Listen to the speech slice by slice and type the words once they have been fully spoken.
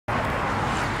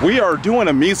We are doing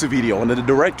a music video and the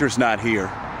director's not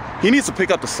here. He needs to pick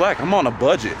up the slack. I'm on a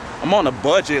budget. I'm on a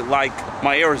budget like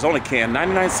my Arizona can,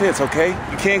 99 cents, okay?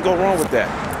 You can't go wrong with that.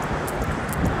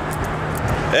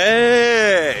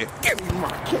 Hey! Give me my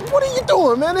can. What are you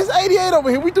doing, man? It's 88 over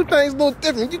here. We do things a little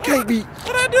different. You can't be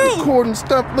recording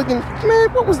stuff looking...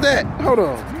 Man, what was that? Hold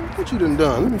on. What you done?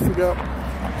 Let me figure out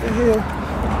what the hell.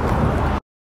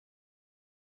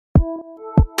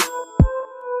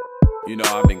 You know,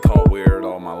 I've been called weird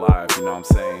all my life, you know what I'm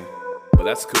saying? But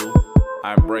that's cool.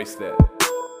 I embrace that.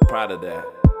 Proud of that.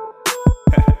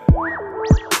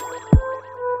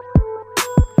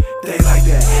 They like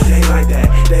that, they like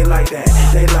that, they like that,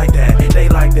 they like that, they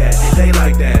like that, they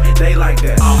like that, they like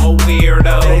that. I'm a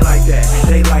weirdo. They like that,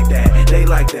 they like that, they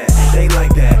like that, they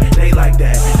like that, they like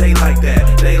that, they like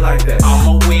that, they like that.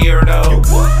 I'm a weirdo. You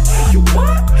what? You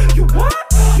what? You what?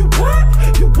 You what?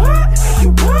 You what?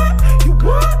 You what? You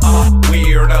what? I'm a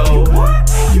weirdo. You what?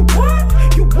 You what?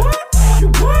 You what? You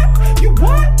what? You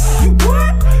what? You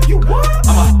what? You what?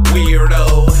 I'm a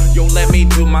weirdo. Yo, let me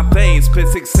do my thing. Spit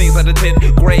 16s like the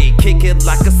 10th grade. Kick it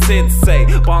like a sensei.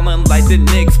 Ballin' like the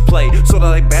Knicks play. Sorta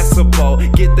like basketball.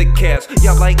 Get the cash.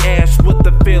 Y'all like Ash with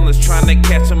the feelings. Trying to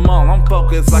catch them all. I'm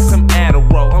focused like some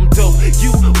Adderall. I'm dope.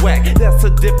 You whack. That's a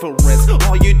difference.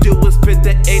 All you do is spit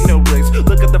the ignorance.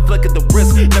 Look at the flick of the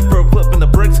wrist. Never flipping the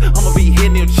bricks. I'ma be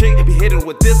hitting your chick. Be hitting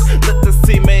with this. Let the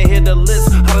semen hit the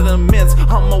list. Hotter than mints.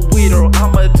 I'm a weirdo.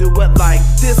 I'ma do it like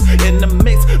this. In the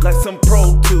mix. Like some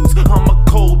Pro Tools. I'm a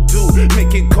cold dude.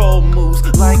 Making cold moves.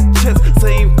 Like chess.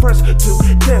 Saying fresh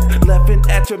to death. Laughing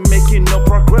at you. Making no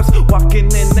progress. Walking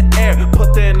in the air.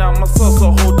 Put that on my soul.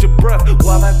 So hold your breath.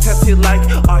 While I test you like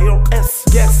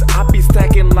IRS. Yes. I be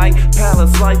stacking like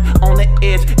Palace Life on the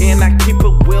edge. And I keep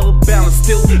it well balanced.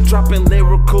 Still dropping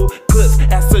lyrical clips.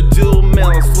 As a dual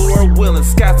melons. Floor willing.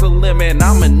 Sky's the limit.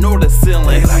 I'm in the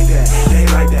ceiling. They like that. They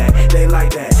like that. They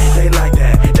like that. They like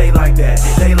that. They like that.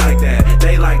 They like that.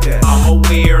 They like that. I'm a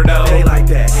weirdo. They like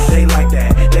that. They like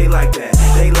that. They like that.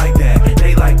 They like that.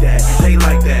 They like that. They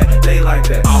like that. They like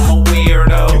that. I'm a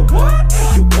weirdo. You what?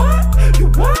 You what? You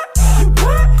what? You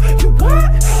what? You what?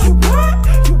 You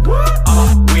what? You what? I'm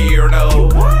a weirdo. You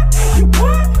what? You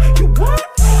what? You what?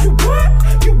 You what?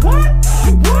 You what?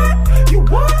 You what? You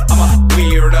what? I'm a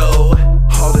weirdo.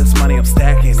 All this money I'm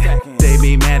stacking. They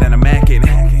be mad and I'm macking.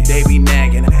 They be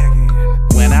nagging.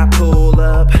 When I pull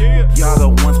up, y'all the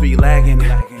ones be lagging.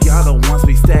 Y'all the ones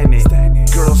be stagnant.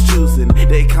 Girls choosing,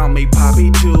 they call me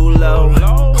Poppy Chulo.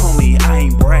 Homie, I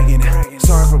ain't bragging.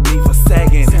 Sorry for me for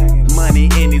sagging. Money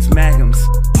in these magnums,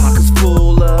 pockets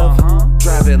full of.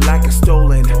 Drive it like it's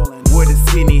stolen. Word is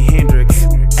Skinny Hendrix.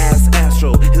 Ask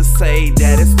Astro, he'll say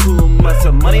that it's too much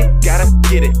of money. Gotta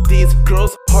get it. These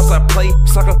girls, hearts I play,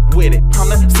 sucker with it. I'm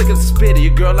not sick of the spit it,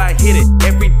 your girl I hit it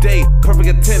every day. Perfect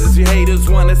attendance, you haters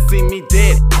wanna see me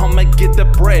dead. I'ma get the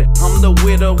bread. I'm the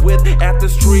widow with after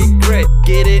street grit.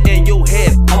 Get it in your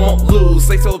head. I won't lose,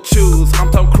 they so choose.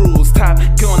 I'm Tom Cruise, Top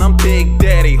Gun, I'm Big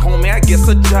Daddy. Homie, I guess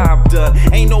the job done.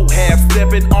 Ain't no half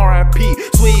stepping. R.I.P.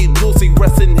 Sweet Lucy,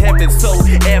 rest in heaven. So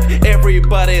F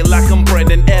everybody like I'm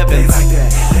Brendan Evans. They like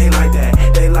that. They like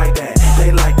that. They like that.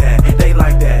 They like that. They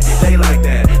like that. They like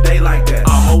that. They like that.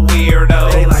 I'm a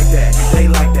weirdo. They like that. They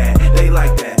like that. They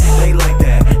like that. They like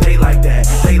that. They like that.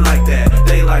 They like that.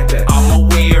 They like that. I'm a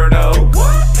weirdo. You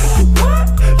what? You what?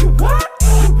 You what?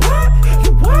 You what?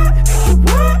 You what? You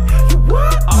what? You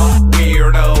what? I'm a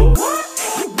weirdo.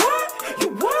 You what? You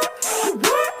what? You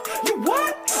what? You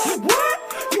what? You what?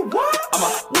 You what? I'm a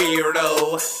weirdo.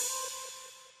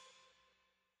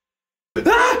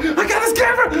 Ah! I got this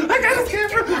camera! I got this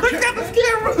camera! I got this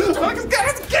camera! I just got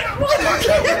this camera!